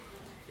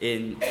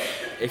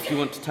If you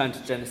want to turn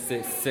to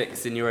Genesis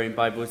 6 in your own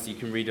Bibles, you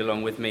can read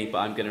along with me, but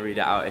I'm going to read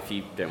it out if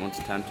you don't want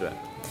to turn to it.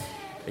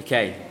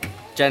 Okay,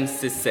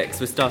 Genesis 6,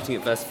 we're starting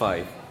at verse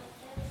 5.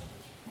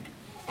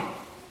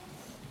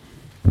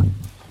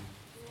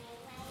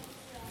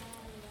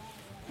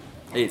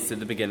 It's at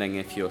the beginning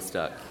if you're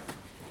stuck.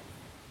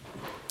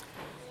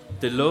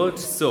 The Lord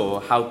saw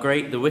how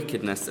great the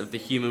wickedness of the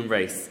human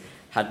race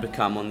had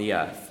become on the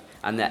earth,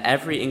 and that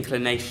every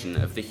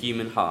inclination of the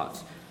human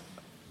heart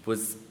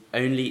was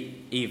only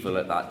evil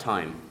at that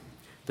time.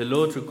 The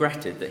Lord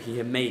regretted that he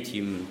had made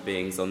human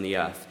beings on the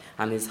earth,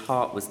 and his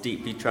heart was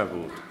deeply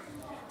troubled.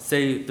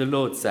 So the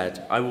Lord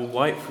said, I will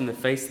wipe from the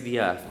face of the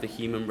earth the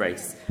human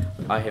race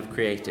I have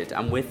created,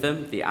 and with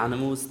them the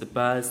animals, the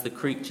birds, the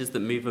creatures that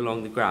move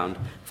along the ground,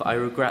 for I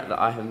regret that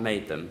I have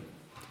made them.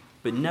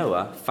 But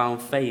Noah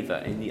found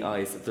favour in the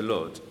eyes of the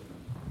Lord.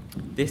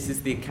 This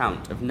is the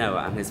account of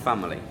Noah and his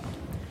family.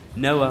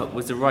 Noah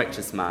was a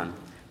righteous man,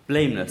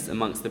 blameless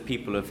amongst the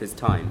people of his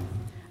time,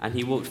 and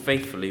he walked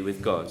faithfully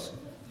with God.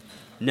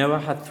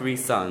 Noah had 3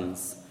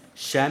 sons,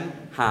 Shem,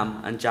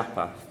 Ham, and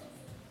Japheth.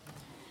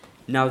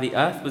 Now the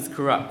earth was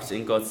corrupt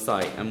in God's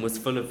sight and was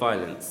full of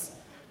violence.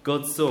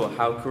 God saw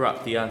how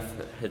corrupt the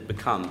earth had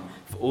become,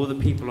 for all the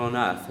people on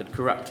earth had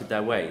corrupted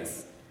their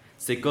ways.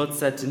 So God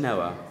said to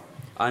Noah,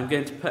 I am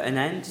going to put an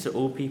end to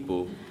all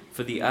people,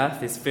 for the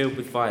earth is filled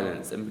with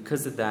violence, and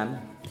because of them,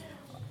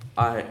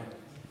 I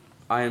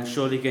am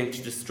surely going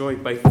to destroy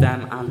both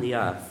them and the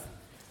earth.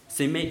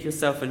 So make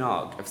yourself an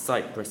ark of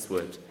cypress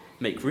wood,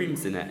 make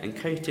rooms in it, and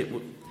coat it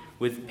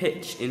with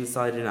pitch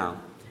inside and out.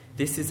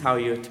 This is how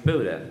you are to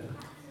build it.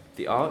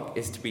 The ark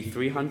is to be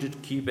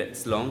 300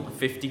 cubits long,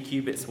 50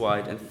 cubits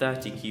wide, and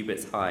 30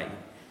 cubits high.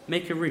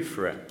 Make a roof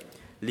for it,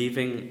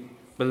 leaving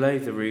below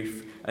the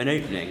roof an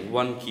opening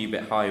 1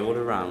 cubit high all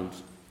around.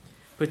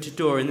 Put a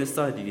door in the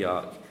side of the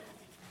ark,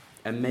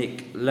 and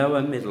make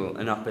lower, middle,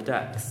 and upper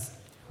decks.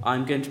 I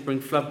am going to bring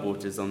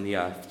floodwaters on the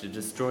earth to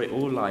destroy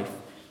all life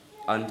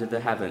under the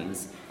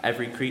heavens,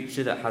 every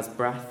creature that has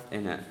breath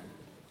in it.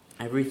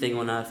 Everything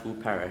on earth will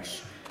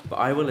perish. But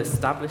I will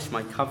establish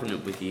my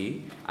covenant with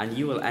you, and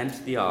you will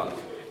enter the ark,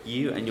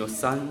 you and your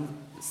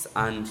sons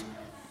and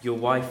your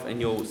wife and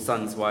your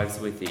sons' wives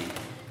with you.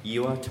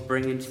 You are to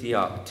bring into the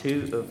ark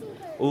 2 of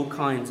all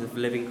kinds of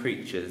living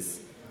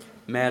creatures,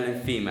 male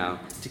and female,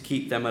 to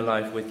keep them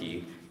alive with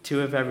you.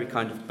 2 of every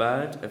kind of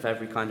bird, of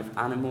every kind of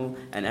animal,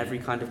 and every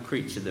kind of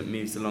creature that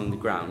moves along the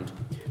ground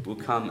will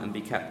come and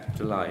be kept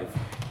alive.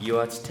 You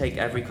are to take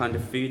every kind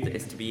of food that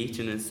is to be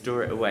eaten and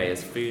store it away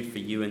as food for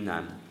you and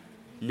them.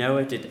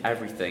 Noah did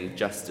everything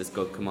just as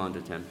God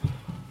commanded him.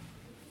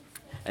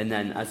 And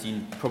then, as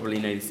you probably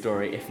know the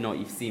story, if not,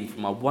 you've seen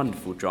from our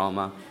wonderful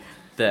drama,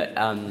 that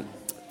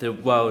the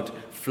world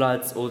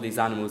floods, all these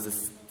animals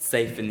are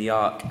safe in the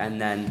ark, and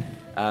then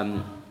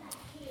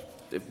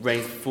it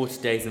rains for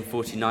 40 days and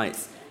 40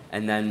 nights,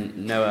 and then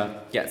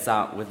Noah gets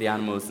out with the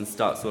animals and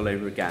starts all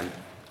over again.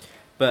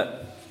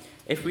 But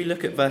if we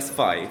look at verse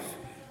 5,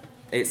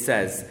 it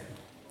says,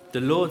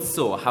 the Lord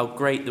saw how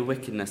great the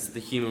wickedness of the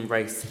human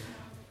race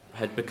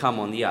had become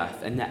on the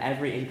earth, and that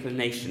every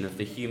inclination of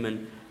the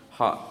human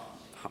heart,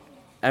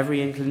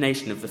 every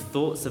inclination of the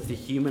thoughts of the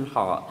human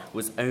heart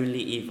was only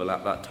evil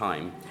at that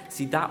time.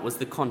 See, that was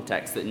the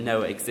context that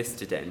Noah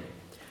existed in.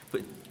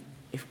 But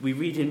if we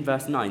read in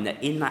verse 9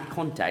 that in that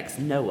context,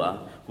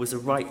 Noah was a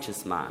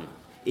righteous man.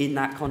 In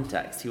that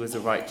context, he was a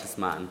righteous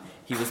man.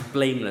 He was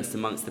blameless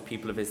amongst the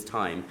people of his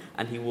time,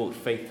 and he walked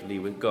faithfully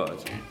with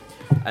God.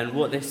 And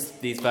what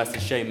these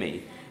verses show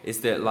me is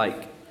that,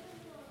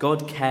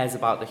 God cares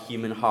about the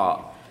human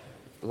heart.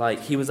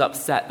 He was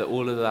upset that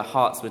all of their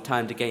hearts were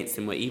turned against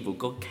him were evil.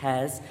 God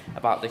cares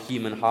about the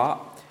human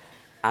heart,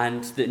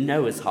 and that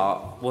Noah's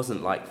heart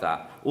wasn't like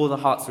that. All the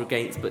hearts were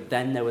against, but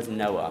then there was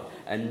Noah,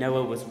 and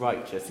Noah was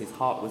righteous. His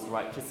heart was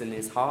righteous, and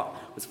his heart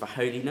was for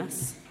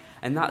holiness.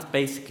 And that's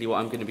basically what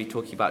I'm going to be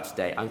talking about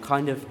today. I'm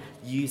kind of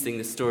using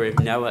the story of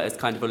Noah as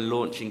kind of a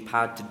launching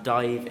pad to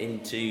dive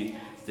into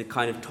the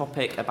kind of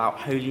topic about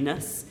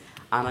holiness,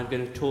 and I'm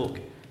going to talk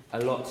a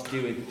lot to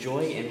do with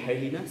joy in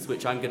holiness,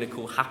 which I'm going to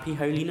call happy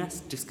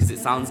holiness, just because it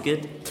sounds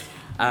good.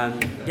 So I'm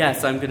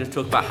going to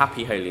talk about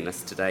happy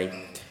holiness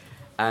today.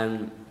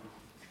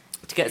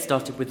 To get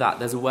started with that,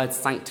 there's a word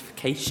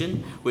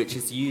sanctification, which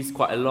is used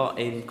quite a lot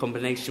in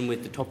combination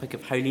with the topic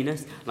of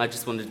holiness, and I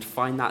just wanted to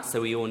find that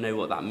so we all know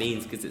what that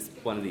means, because it's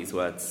one of these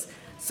words.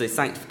 So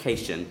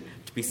sanctification,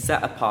 to be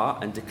set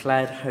apart and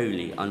declared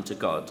holy unto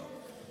God.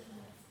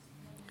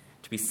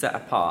 To be set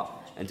apart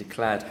and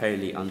declared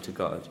holy unto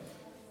God.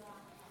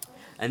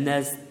 And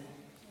there's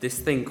this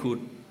thing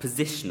called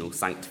positional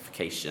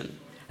sanctification,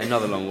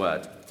 another long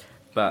word,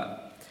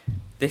 but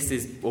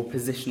or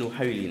positional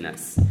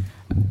holiness.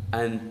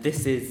 And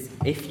this is,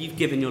 if you've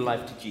given your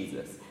life to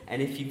Jesus,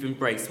 and if you've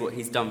embraced what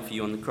he's done for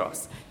you on the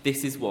cross,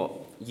 this is what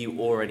you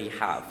already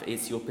have.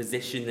 It's your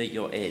position that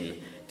you're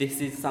in.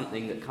 This is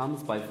something that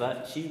comes by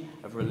virtue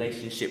of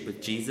relationship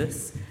with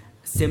Jesus,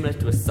 similar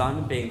to a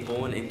son being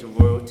born into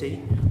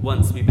royalty.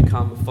 Once we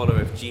become a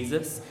follower of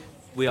Jesus,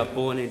 We are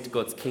born into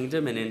God's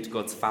kingdom and into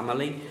God's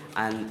family,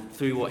 and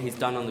through what he's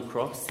done on the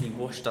cross, he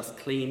washed us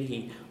clean,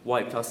 he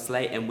wiped our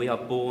slate, and we are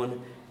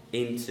born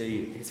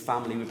into his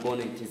family, we're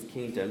born into his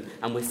kingdom,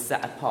 and we're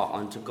set apart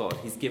unto God.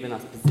 He's given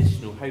us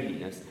positional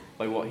holiness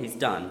by what he's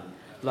done.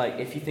 Like,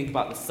 if you think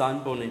about the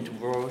son born into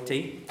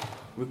royalty,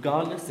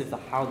 regardless of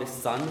how this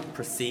son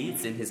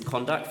proceeds in his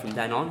conduct from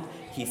then on,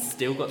 he's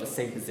still got the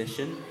same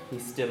position,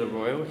 he's still a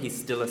royal, he's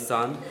still a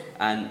son,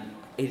 and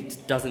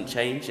it doesn't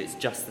change, it's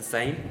just the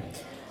same.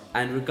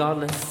 And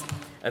regardless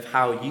of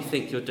how you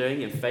think you're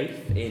doing in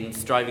faith, in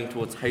striving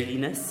towards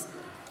holiness,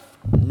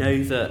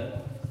 know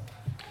that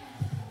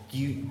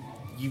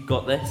you've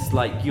got this.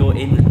 Like, you're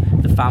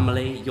in the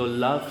family, you're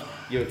loved,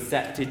 you're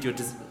accepted, you're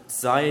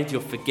desired, you're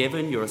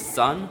forgiven, you're a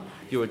son,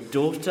 you're a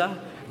daughter,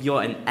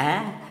 you're an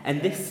heir,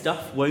 and this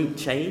stuff won't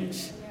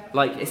change.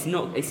 Like, it's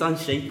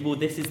unshakable.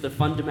 This is the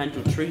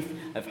fundamental truth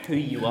of who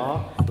you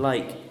are.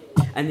 Like,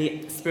 and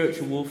the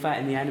spiritual warfare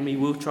and the enemy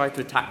will try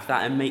to attack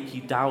that and make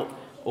you doubt,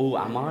 oh,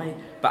 am I?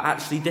 But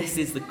actually, this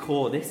is the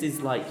core. This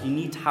is like, you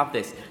need to have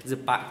this as a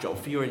backdrop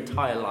for your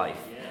entire life.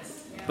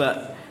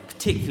 But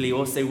particularly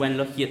also when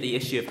looking at the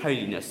issue of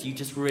holiness, you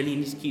just really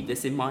need to keep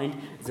this in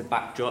mind as a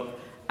backdrop.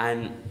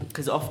 And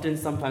because often,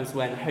 sometimes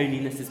when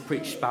holiness is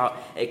preached about,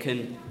 it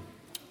can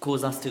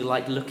cause us to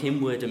like look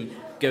inward and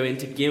go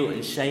into guilt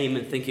and shame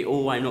and thinking,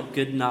 oh, I'm not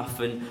good enough.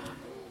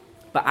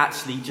 But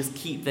actually, just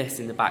keep this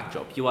in the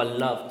backdrop. You are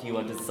loved, you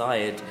are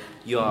desired,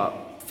 you are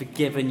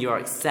forgiven, you are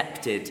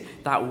accepted.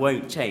 That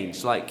won't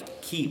change.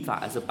 Like, keep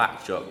that as a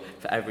backdrop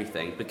for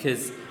everything.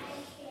 Because,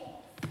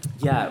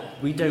 yeah,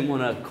 we don't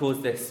want to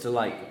cause this to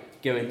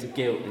like go into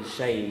guilt and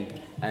shame,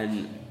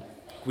 and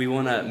we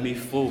want to move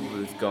forward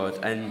with God.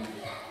 And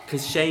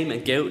because shame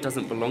and guilt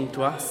doesn't belong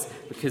to us,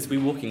 because we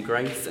walk in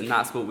grace, and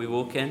that's what we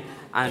walk in.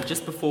 And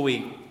just before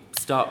we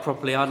start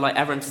properly, I'd like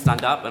everyone to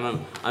stand up,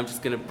 and I'm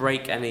just going to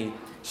break any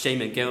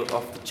shame and guilt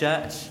off the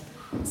church,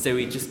 so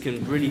we just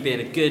can really be in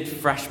a good,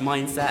 fresh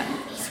mindset,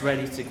 just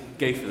ready to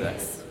go for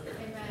this.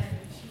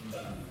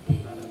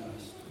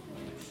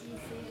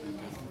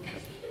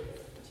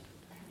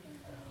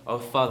 Oh,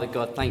 Father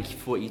God, thank you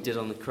for what you did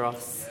on the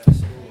cross.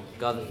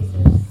 God,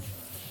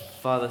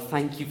 Father,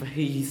 thank you for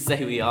who you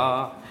say we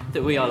are,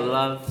 that we are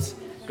loved,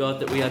 God,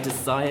 that we are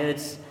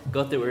desired,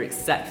 God, that we're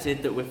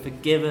accepted, that we're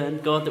forgiven,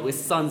 God, that we're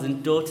sons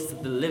and daughters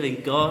of the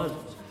living God.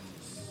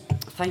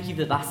 Thank you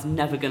that that's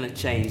never going to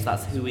change.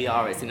 That's who we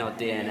are. It's in our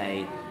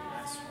DNA.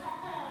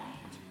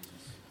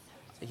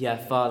 Yeah,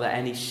 Father,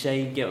 any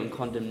shame, guilt, and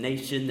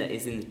condemnation that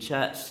is in the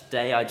church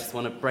today, I just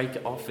want to break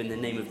it off in the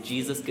name of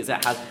Jesus, because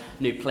it has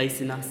no place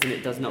in us and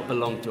it does not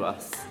belong to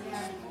us.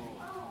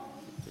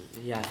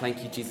 Yeah,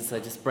 thank you, Jesus. I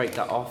just break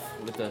that off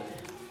with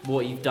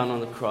what you've done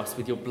on the cross,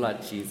 with your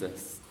blood,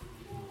 Jesus.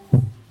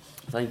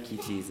 Thank you,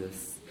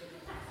 Jesus.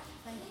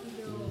 Thank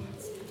you, Lord.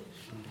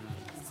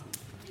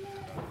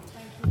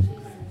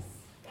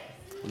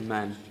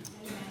 Amen.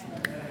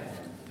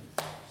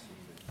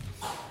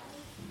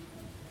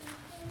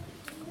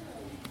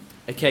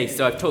 Okay,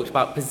 so I've talked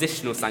about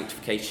positional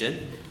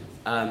sanctification.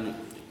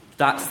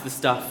 That's the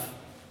stuff,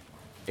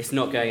 it's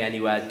not going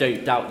anywhere.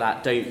 Don't doubt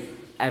that. Don't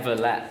ever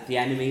let the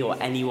enemy or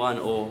anyone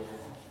or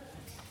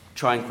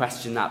try and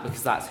question that,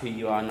 because that's who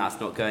you are and that's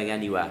not going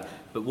anywhere.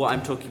 But what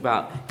I'm talking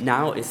about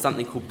now is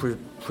something called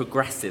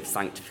progressive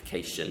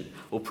sanctification,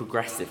 or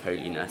progressive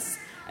holiness.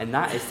 And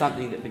that is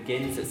something that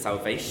begins at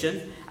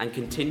salvation and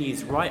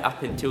continues right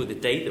up until the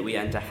day that we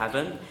enter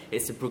heaven.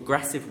 It's a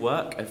progressive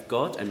work of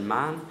God and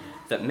man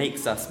that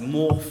makes us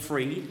more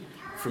free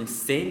from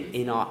sin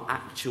in our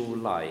actual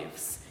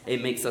lives.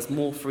 It makes us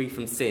more free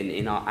from sin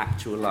in our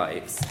actual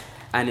lives.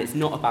 And it's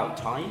not about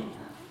time.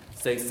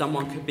 So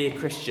someone could be a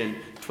Christian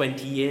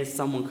 20 years,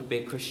 someone could be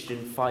a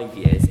Christian 5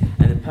 years.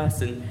 And the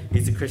person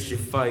who's a Christian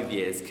 5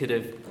 years could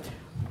have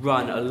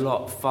run a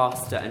lot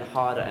faster and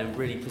harder and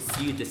really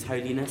pursued this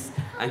holiness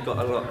and got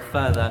a lot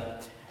further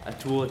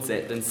towards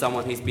it than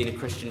someone who's been a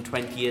Christian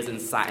 20 years and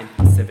sat in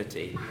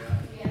passivity.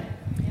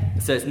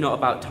 So it's not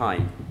about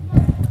time.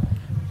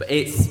 But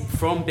it's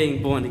from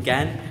being born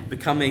again,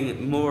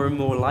 becoming more and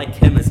more like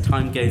him as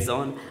time goes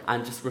on,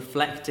 and just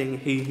reflecting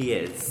who he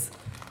is.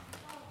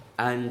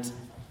 And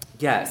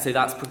yeah, so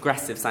that's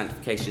progressive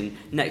sanctification.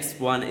 Next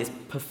one is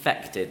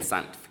perfected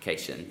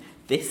sanctification.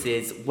 This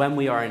is when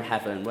we are in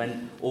heaven,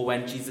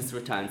 when Jesus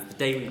returns, the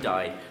day we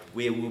die,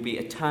 we will be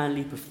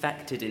eternally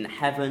perfected in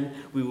heaven.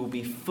 We will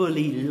be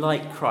fully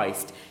like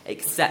Christ,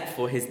 except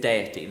for his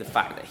deity, the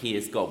fact that he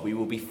is God. We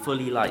will be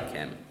fully like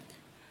him.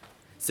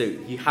 So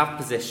you have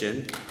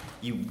position.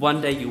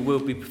 One day you will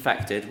be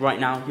perfected. Right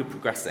now you're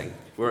progressing.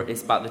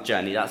 It's about the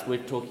journey. That's what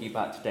we're talking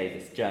about today,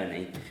 this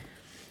journey.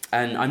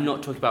 And I'm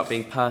not talking about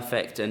being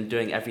perfect and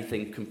doing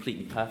everything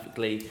completely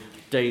perfectly.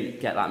 Don't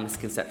get that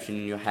misconception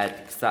in your head,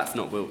 because that's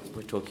not what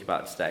we're talking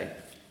about today.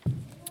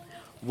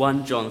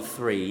 1 John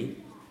 3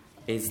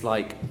 is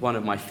like one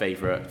of my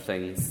favourite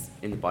things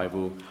in the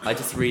Bible. I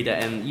just read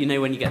it, and you know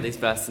when you get these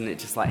verses and it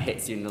just like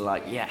hits you and you're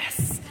like,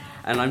 yes.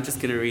 And I'm just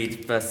going to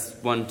read verse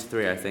 1 to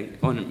 3, I think.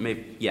 Oh, no,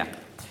 maybe, yeah.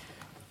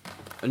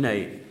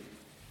 No.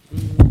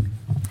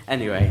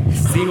 Anyway,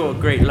 see what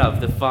great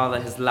love the Father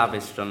has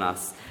lavished on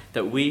us,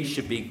 that we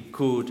should be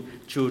called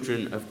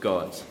children of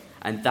God.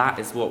 And that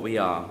is what we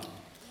are.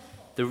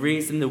 The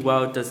reason the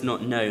world does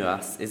not know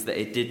us is that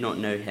it did not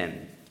know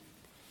him.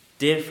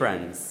 Dear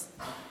friends,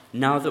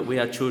 now that we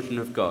are children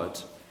of God,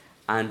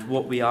 and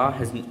what we are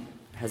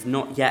has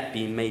not yet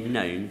been made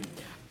known,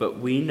 but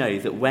we know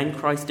that when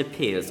Christ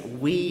appears,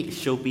 we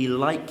shall be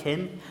like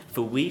him,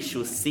 for we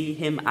shall see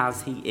him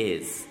as he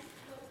is.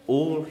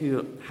 All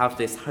who have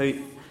this hope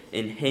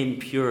in him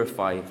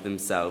purify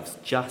themselves,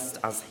 just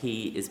as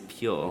he is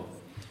pure.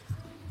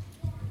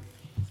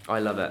 I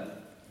love it.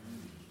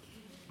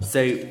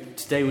 So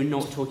today we're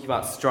not talking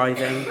about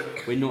striving,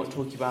 we're not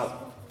talking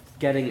about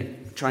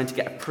trying to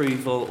get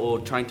approval or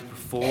trying to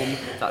perform.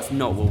 That's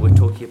not what we're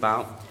talking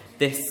about.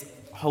 This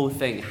whole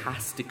thing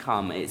has to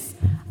come. It's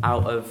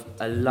out of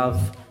a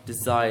love,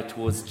 desire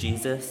towards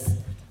Jesus.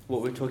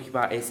 What we're talking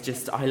about is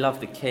just, I love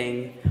the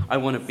King. I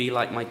want to be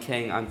like my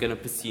King. I'm going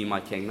to pursue my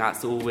King.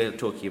 That's all we're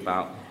talking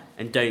about.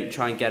 And don't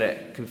try and get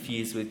it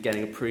confused with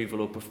getting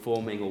approval or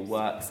performing or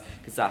works,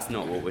 because that's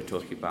not what we're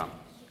talking about.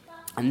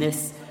 And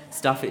this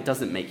stuff, it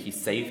doesn't make you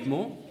saved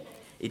more.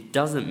 It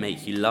doesn't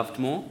make you loved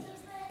more.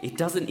 It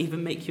doesn't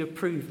even make you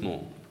approved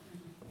more.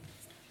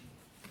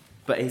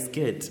 But it's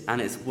good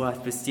and it's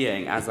worth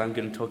pursuing, as I'm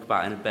going to talk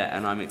about in a bit,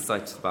 and I'm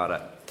excited about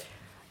it.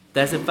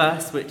 There's a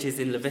verse which is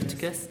in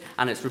Leviticus,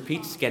 and it's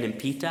repeated again in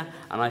Peter,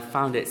 and I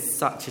found it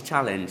such a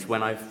challenge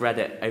when I've read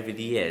it over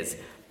the years.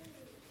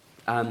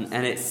 And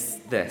it's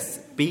this: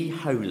 be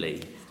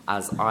holy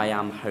as I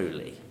am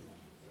holy.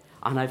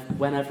 And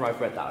whenever I've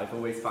read that, I've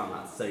always found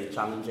that so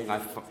challenging.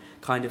 I've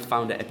kind of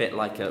found it a bit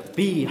like a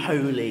be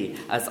holy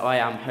as I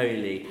am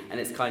holy. And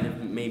it's kind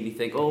of made me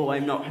think, oh,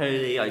 I'm not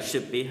holy, I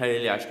should be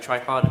holy, I should try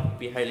harder to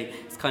be holy.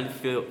 It's kind of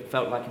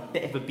felt like a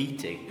bit of a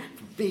beating.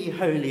 Be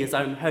holy as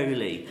I'm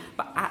holy.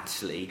 But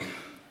actually,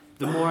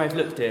 the more I've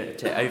looked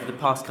at it over the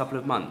past couple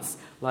of months,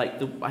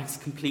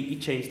 I've completely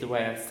changed the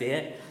way I see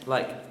it.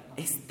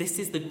 This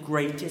is the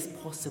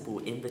greatest possible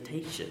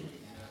invitation.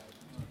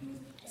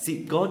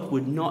 See, God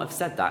would not have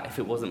said that if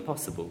it wasn't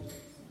possible.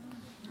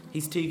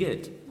 He's too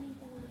good.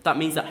 That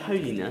means that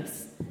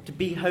holiness, to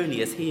be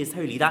holy as he is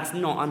holy, that's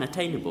not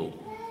unattainable.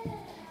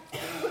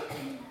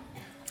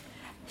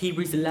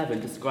 Hebrews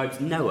 11 describes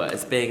Noah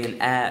as being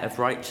an heir of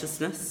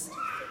righteousness.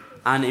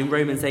 And in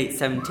Romans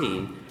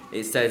 8:17,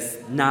 it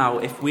says, now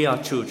if we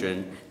are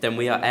children, then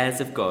we are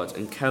heirs of God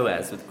and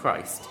co-heirs with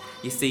Christ.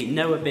 You see,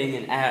 Noah being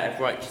an heir of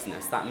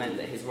righteousness, that meant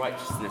that his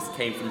righteousness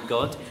came from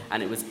God,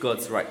 and it was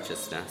God's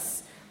righteousness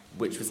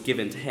which was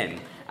given to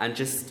him. And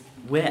just,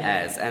 we're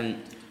heirs,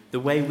 and the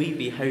way we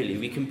be holy,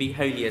 we can be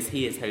holy as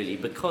he is holy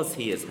because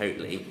he is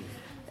holy.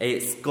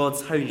 It's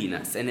God's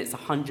holiness, and it's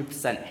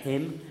 100%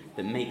 him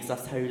that makes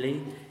us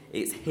holy.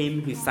 It's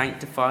him who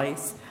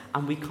sanctifies,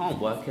 and we can't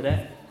work at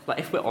it.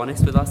 If we're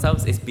honest with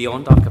ourselves, it's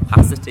beyond our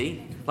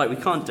capacity. We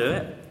can't do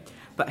it.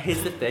 But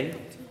here's the thing,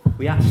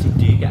 we actually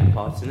do get a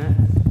part in it.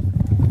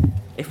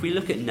 If we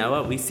look at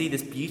Noah, we see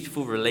this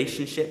beautiful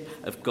relationship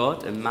of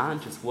God and man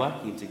just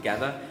working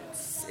together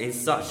in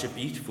such a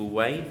beautiful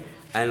way.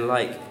 And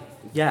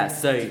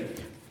so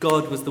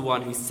God was the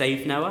one who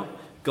saved Noah.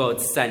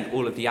 God sent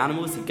all of the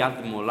animals, he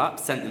gathered them all up,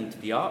 sent them to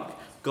the ark.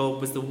 God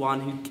was the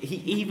one who, he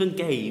even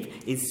gave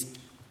his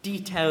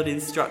detailed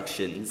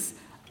instructions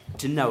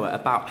to Noah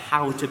about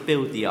how to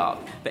build the ark.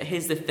 But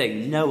here's the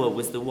thing, Noah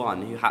was the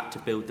one who had to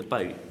build the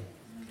boat.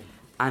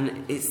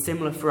 And it's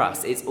similar for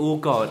us. It's all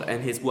God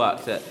and his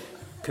work that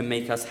can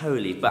make us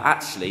holy. But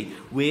actually,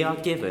 we are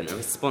given a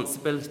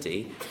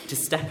responsibility to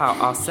step out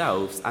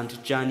ourselves and to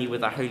journey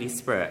with our Holy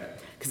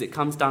Spirit. Because it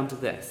comes down to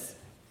this,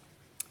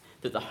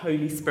 that the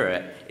Holy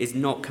Spirit is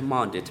not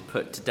commanded to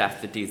put to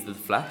death the deeds of the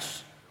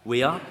flesh.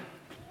 We are.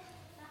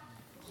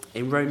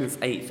 In Romans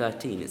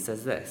 8:13, it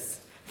says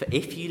this: for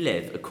if you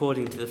live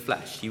according to the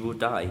flesh, you will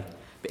die.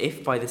 But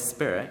if by the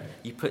Spirit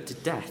you put to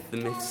death the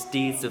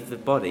misdeeds of the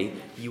body,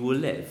 you will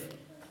live.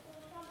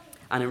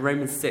 And in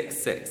Romans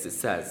 6:6, it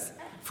says,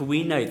 for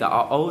we know that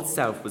our old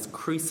self was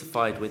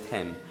crucified with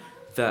him,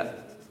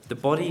 that the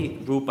body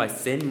ruled by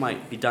sin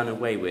might be done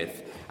away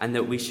with, and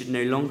that we should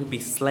no longer be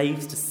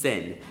slaves to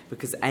sin,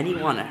 because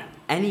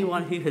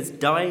anyone who has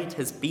died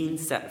has been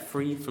set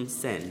free from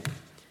sin.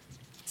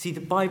 See, the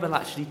Bible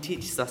actually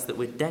teaches us that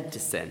we're dead to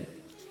sin.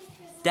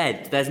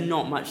 Dead. There's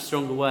not much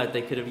stronger word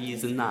they could have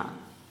used than that.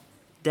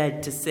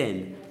 Dead to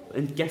sin.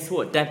 And guess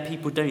what? Dead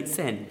people don't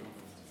sin.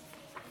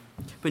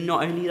 But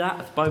not only that,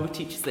 the Bible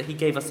teaches that he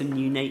gave us a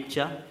new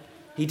nature.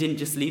 He didn't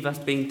just leave us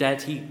being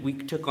dead. We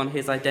took on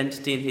his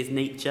identity and his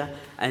nature.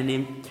 And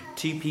in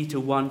 2 Peter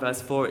 1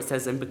 verse 4 it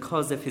says, and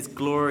because of his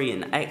glory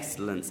and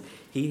excellence,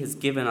 he has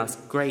given us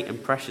great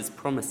and precious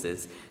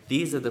promises.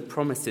 These are the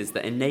promises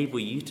that enable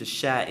you to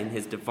share in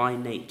his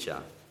divine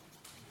nature.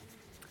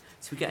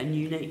 So we get a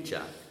new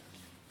nature.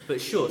 But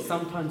sure,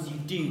 sometimes you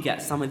do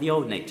get some of the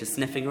old nature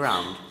sniffing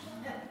around.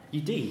 You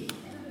do.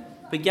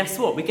 But guess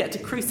what? We get to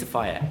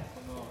crucify it.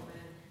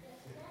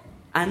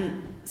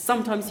 And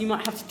sometimes you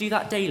might have to do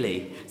that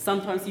daily.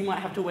 Sometimes you might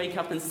have to wake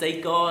up and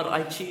say, God,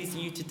 I choose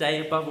you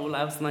today above all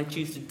else, and I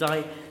choose to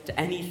die to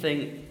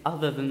anything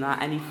other than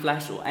that, any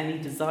flesh or any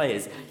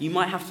desires. You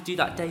might have to do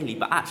that daily,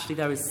 but actually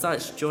there is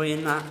such joy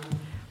in that.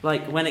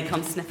 Like when it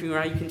comes sniffing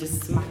around, you can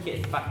just smack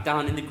it back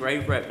down in the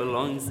grave where it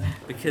belongs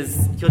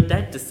because you're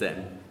dead to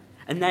sin.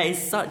 And there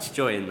is such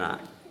joy in that.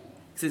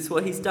 Because it's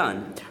what he's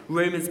done.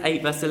 Romans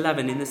 8 verse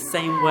 11, in the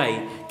same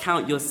way,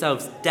 count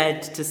yourselves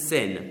dead to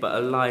sin, but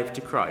alive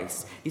to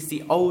Christ. You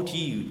see, old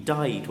you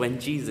died when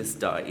Jesus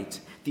died.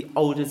 The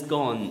old is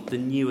gone, the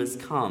new has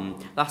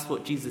come. That's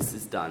what Jesus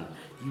has done.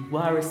 You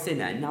were a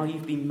sinner, and now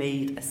you've been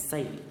made a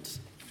saint.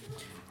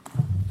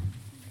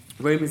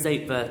 Romans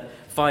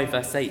 5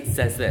 verse 8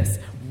 says this,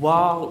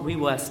 while we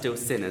were still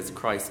sinners,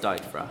 Christ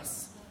died for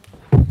us.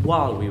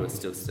 While we were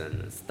still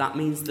sinners. That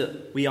means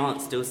that we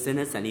aren't still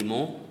sinners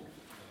anymore.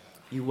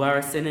 You were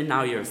a sinner,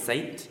 now you're a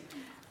saint.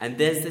 And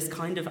there's this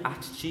kind of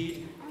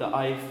attitude that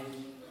I've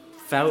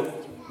felt,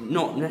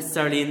 not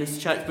necessarily in this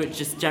church, but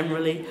just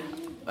generally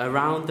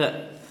around,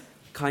 that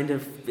kind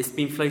of, it's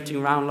been floating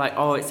around like,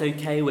 oh, it's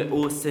okay, we're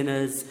all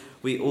sinners,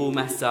 we all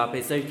mess up,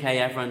 it's okay,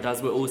 everyone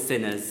does, we're all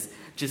sinners,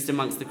 just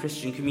amongst the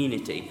Christian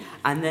community.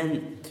 And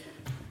then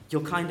you're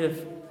kind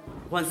of,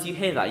 once you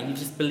hear that, you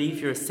just believe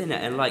you're a sinner,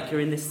 and like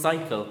you're in this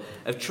cycle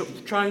of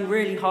trying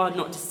really hard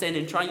not to sin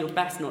and trying your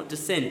best not to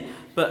sin,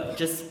 but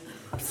just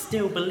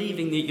still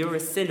believing that you're a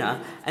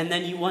sinner, and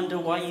then you wonder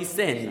why you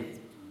sin.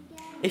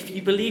 If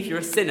you believe you're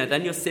a sinner,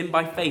 then you're sin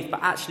by faith,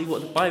 but actually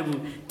what the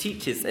Bible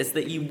teaches is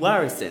that you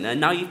were a sinner,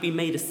 and now you've been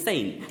made a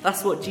saint.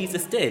 That's what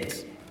Jesus did.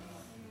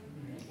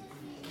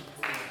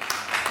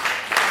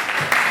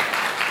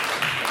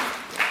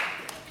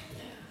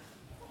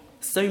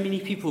 So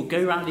many people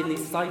go around in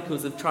these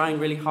cycles of trying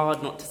really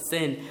hard not to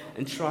sin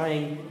and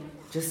trying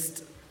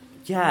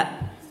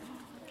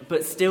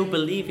but still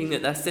believing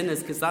that they're sinners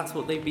because that's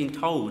what they've been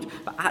told.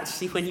 But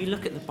actually, when you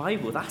look at the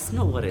Bible, that's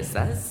not what it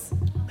says.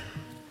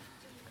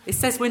 It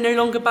says we're no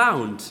longer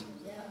bound.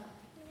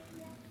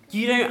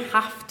 You don't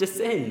have to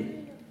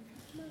sin.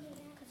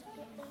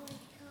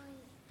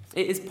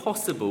 It is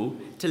possible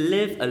to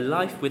live a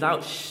life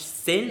without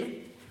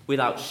sin,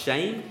 without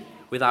shame,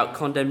 without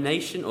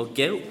condemnation or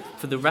guilt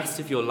for the rest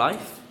of your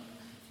life.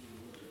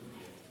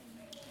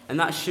 And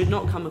that should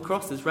not come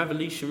across as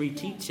revolutionary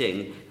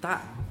teaching.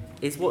 That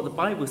is what the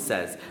Bible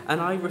says.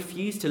 And I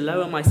refuse to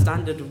lower my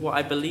standard of what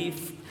I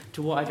believe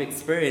to what I've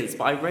experienced,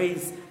 but I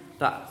raise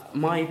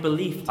my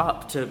belief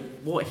up to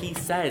what he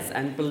says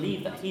and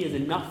believe that he is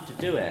enough to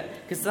do it.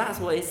 Because that's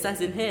what it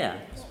says in here.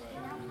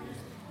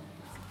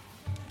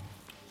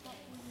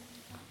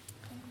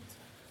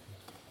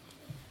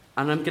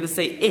 And I'm going to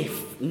say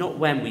if, not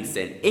when we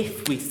sin.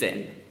 If we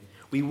sin,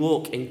 we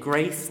walk in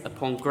grace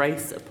upon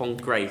grace upon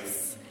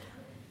grace.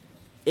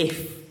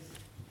 If,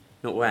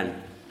 not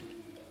when.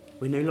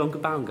 We're no longer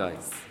bound,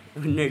 guys.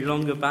 We're no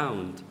longer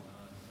bound.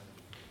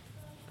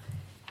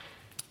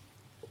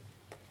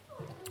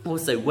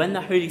 Also, when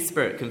the Holy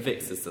Spirit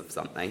convicts us of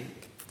something,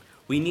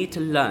 we need to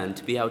learn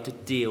to be able to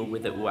deal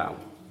with it well.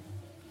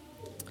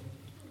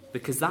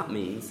 Because that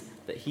means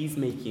that he's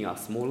making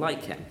us more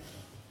like him.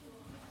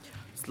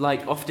 It's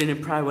like often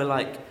in prayer we're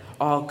like,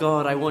 oh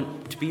God, I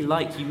want to be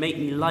like you, make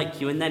me like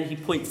you. And then he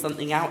points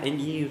something out in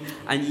you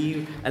and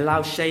you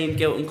allow shame,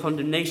 guilt and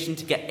condemnation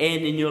to get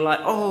in and you're like,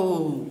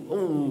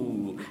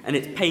 oh, and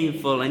it's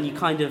painful and you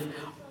kind of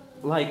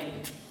like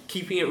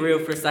keeping it real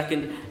for a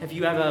second. Have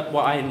you ever,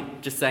 well, I'm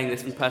just saying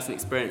this from personal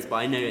experience, but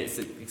I know it's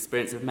an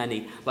experience of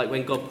many, like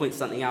when God points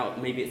something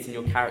out, maybe it's in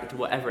your character,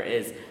 whatever it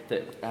is,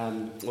 that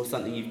or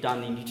something you've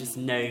done and you just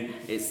know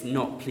it's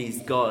not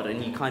pleased God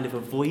and you kind of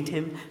avoid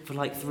him for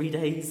like 3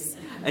 days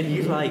and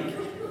you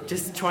like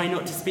just try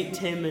not to speak to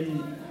him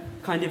and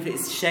kind of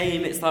it's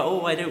shame, it's like,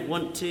 oh, I don't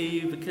want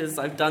to because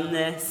I've done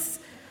this.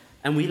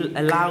 And we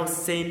allow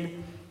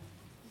sin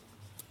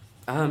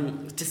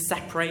to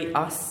separate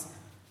us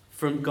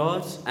from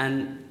God,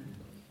 and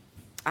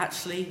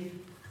actually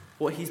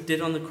what he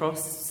did on the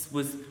cross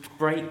was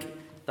break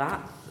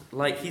that.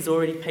 Like he's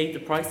already paid the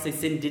price, so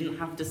sin didn't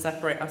have to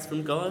separate us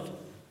from God.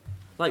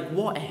 Like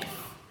what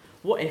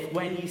if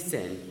when you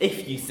sin,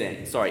 if you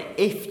sin,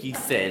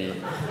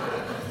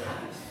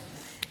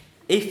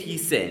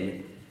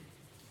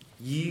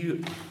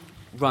 you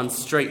run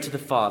straight to the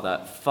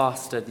Father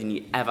faster than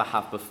you ever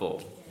have before?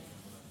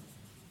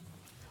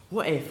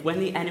 What if, when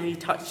the enemy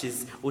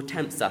touches or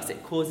tempts us,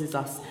 it causes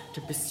us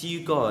to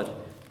pursue God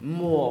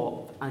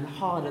more and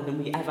harder than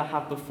we ever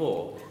have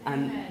before,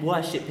 and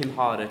worship him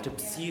harder, to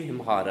pursue him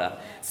harder?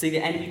 So the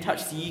enemy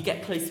touches you, you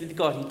get closer with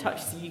God. He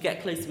touches you, you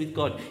get closer with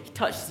God. He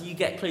touches you, you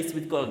get closer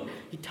with God.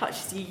 He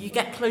touches you, you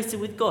get closer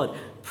with God.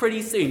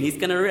 Pretty soon he's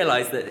going to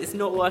realise that it's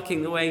not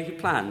working the way he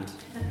planned.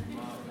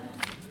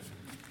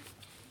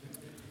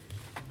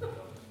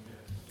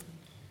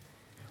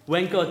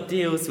 When God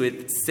deals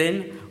with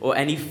sin or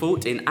any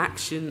fault in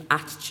action,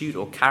 attitude,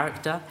 or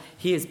character,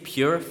 he is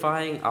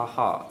purifying our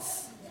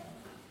hearts.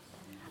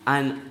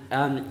 And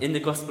in the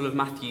Gospel of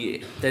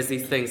Matthew, there's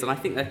these things, and I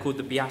think they're called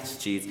the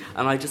Beatitudes,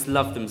 and I just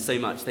love them so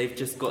much. They've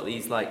just got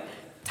these like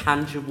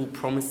tangible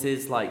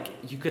promises, like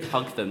you could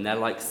hug them. They're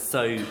like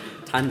so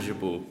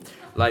tangible.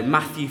 Like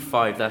Matthew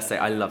 5, verse 8,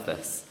 I love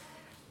this.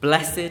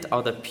 Blessed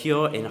are the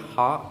pure in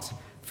heart,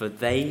 for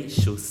they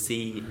shall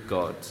see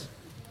God.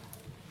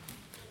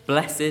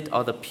 Blessed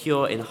are the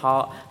pure in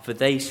heart, for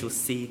they shall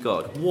see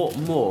God. What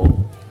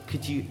more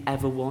could you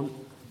ever want?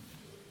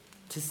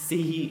 To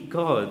see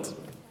God.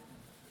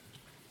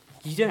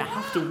 You don't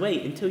have to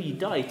wait until you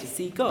die to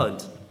see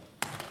God.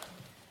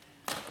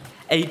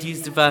 Aid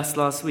used a verse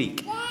last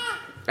week,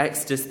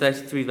 Exodus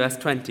 33, verse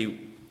 20,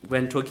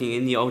 when talking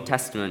in the Old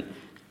Testament,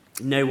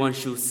 no one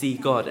shall see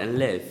God and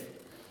live.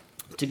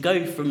 To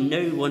go from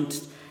no one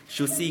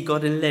shall see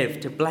God and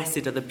live to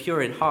blessed are the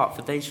pure in heart,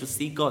 for they shall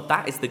see God.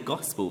 That is the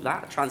gospel.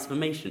 That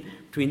transformation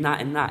between that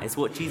and that is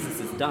what Jesus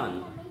has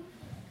done.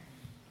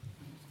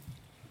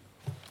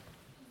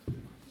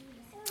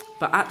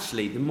 But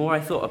actually, the more I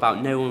thought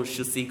about no one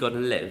shall see God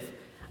and live,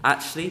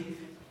 actually,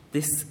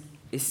 this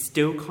is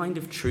still kind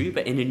of true,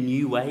 but in a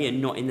new way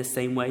and not in the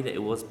same way that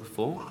it was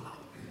before.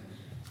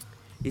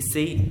 You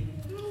see,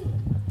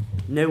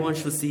 no one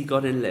shall see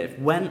God and live.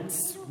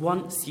 Once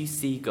you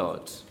see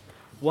God,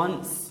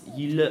 once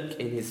you look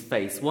in his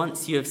face,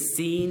 once you have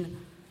seen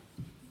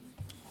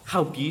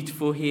how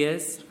beautiful he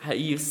is,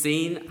 you've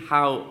seen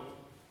how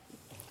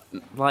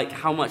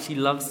much he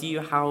loves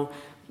you, how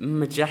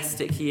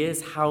majestic he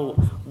is, how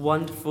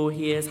wonderful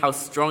he is, how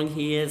strong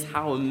he is,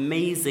 how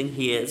amazing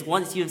he is.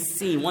 Once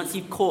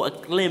you've caught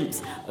a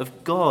glimpse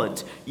of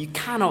God, you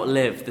cannot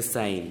live the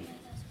same.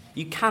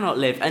 You cannot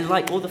live. And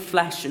like all the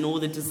flesh and all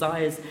the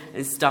desires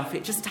and stuff,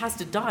 it just has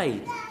to die.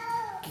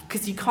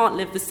 Because you can't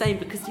live the same,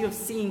 because you have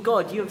seen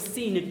God, you have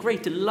seen a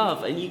greater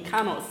love, and you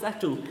cannot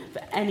settle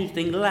for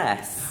anything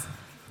less.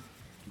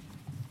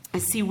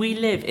 And see, we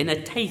live in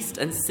a taste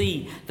and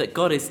see that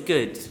God is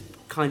good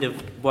kind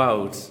of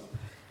world.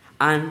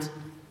 And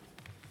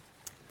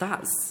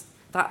that's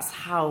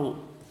how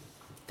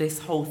this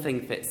whole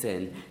thing fits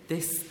in.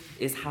 This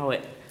is how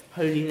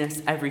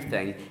holiness,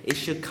 everything, it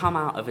should come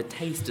out of a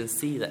taste and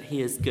see that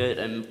he is good.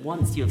 And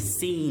once you've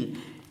seen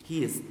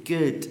he is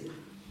good,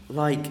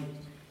 like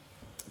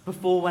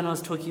before when I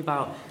was talking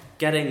about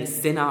getting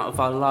sin out of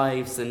our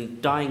lives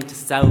and dying to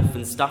self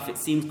and stuff, it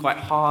seems quite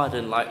hard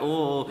and like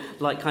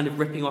kind of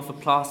ripping off a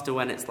plaster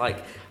when it's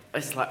like,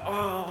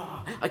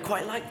 I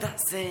quite like that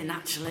sin,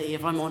 actually,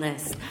 if I'm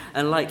honest.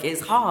 And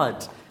it's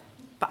hard.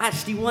 But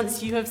actually,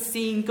 once you have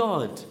seen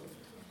God,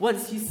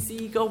 once you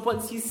see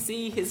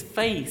his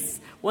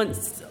face,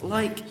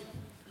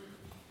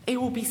 it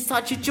will be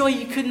such a joy.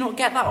 You could not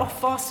get that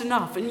off fast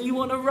enough, and you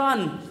want to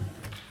run.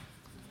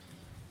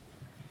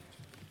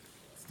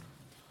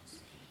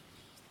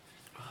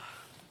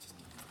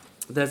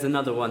 There's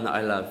another one that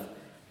I love.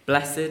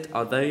 Blessed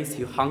are those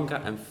who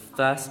hunger and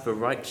thirst for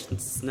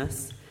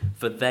righteousness,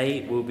 for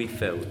they will be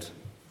filled.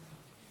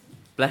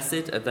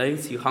 Blessed are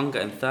those who hunger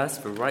and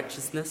thirst for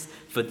righteousness,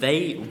 for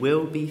they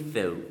will be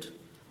filled.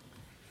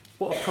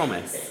 What a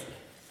promise.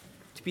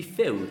 To be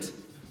filled.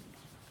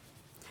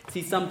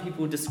 See, some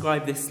people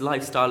describe this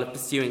lifestyle of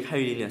pursuing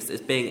holiness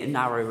as being a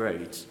narrow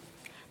road.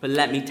 But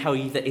let me tell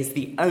you that it's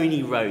the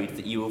only road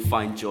that you will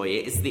find joy.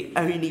 It is the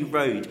only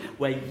road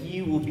where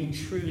you will be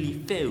truly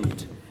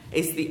filled.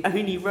 It's the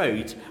only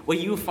road where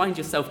you will find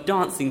yourself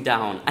dancing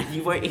down and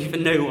you won't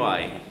even know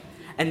why.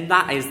 And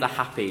that is the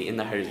happy in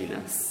the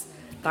holiness.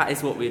 That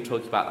is what we're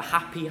talking about. The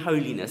happy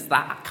holiness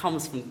that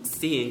comes from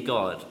seeing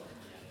God.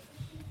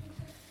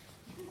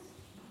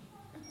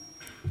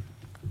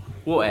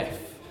 What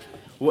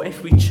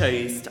if we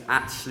chose to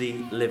actually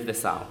live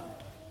this out?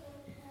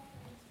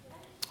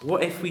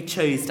 What if we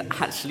chose to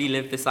actually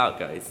live this out,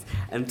 guys,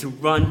 and to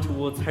run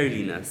towards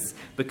holiness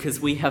because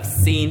we have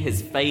seen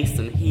his face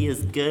and he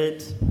is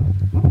good?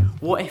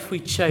 What if we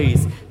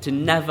chose to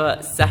never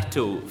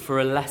settle for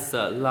a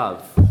lesser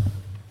love?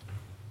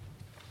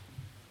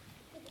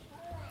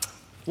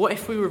 What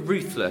if we were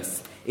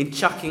ruthless in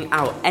chucking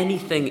out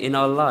anything in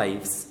our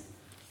lives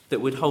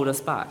that would hold us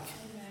back?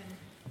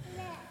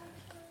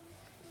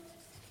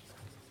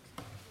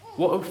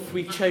 What if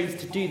we chose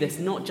to do this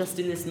not just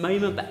in this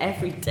moment, but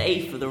every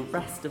day for the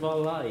rest of our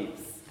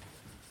lives?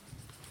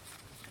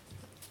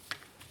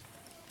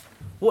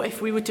 What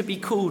if we were to be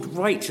called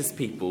righteous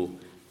people,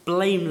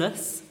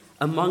 blameless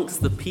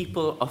amongst the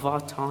people of our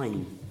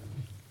time?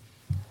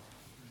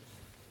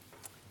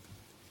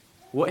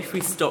 What if we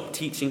stopped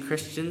teaching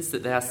Christians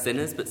that they are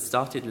sinners, but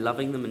started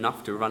loving them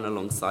enough to run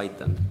alongside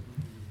them?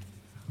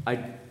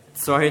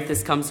 Sorry if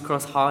this comes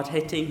across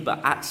hard-hitting,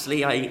 but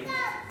actually I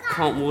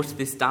can't water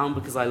this down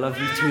because I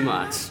love you too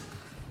much.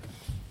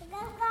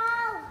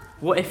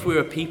 What if we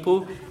were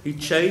people who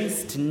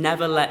chose to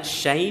never let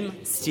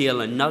shame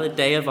steal another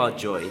day of our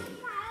joy?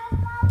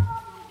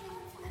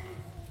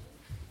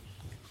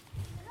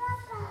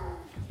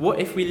 What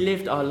if we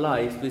lived our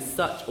lives with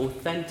such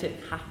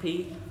authentic,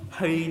 happy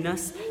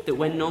holiness that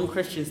when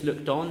non-Christians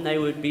looked on, they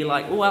would be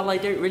like, oh, well, I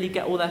don't really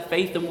get all their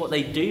faith in what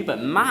they do,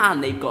 but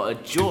man, they've got a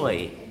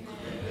joy.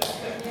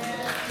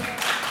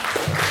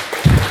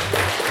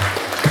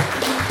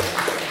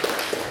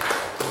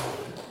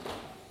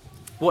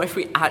 What if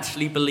we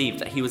actually believed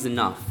that he was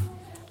enough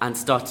and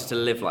started to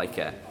live like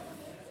it?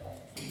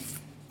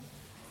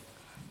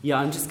 Yeah,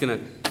 I'm just going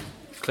to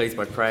close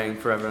by praying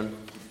for everyone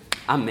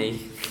and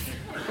me.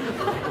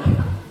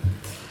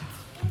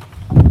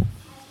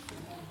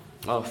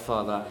 Oh,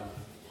 Father,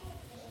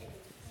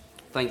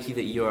 thank you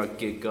that you are a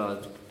good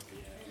God.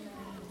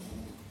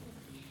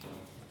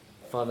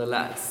 Father,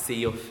 let us see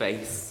your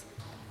face.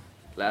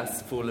 Let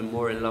us fall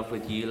more in love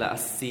with you. Let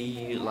us see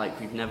you like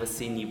we've never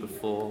seen you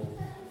before.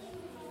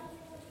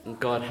 And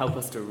God, help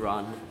us to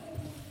run.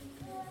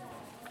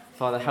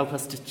 Father, help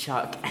us to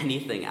chuck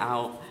anything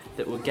out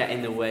that will get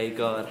in the way,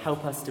 God.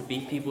 Help us to be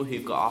people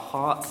who've got our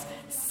hearts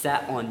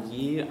set on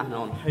you and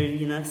on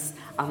holiness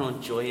and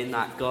on joy in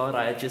that, God.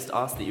 I just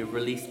ask that you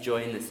release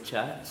joy in this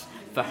church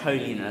for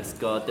holiness,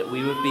 God, that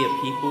we would be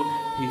a people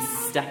who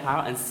step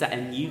out and set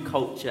a new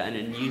culture and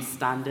a new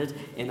standard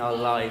in our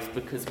lives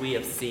because we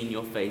have seen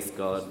your face,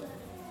 God.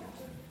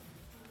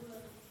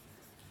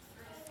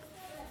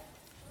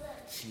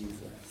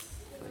 Jesus.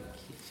 Thank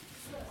you,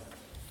 Jesus.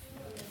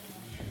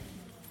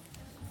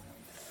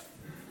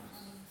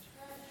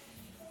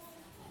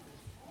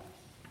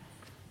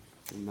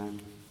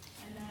 Amen.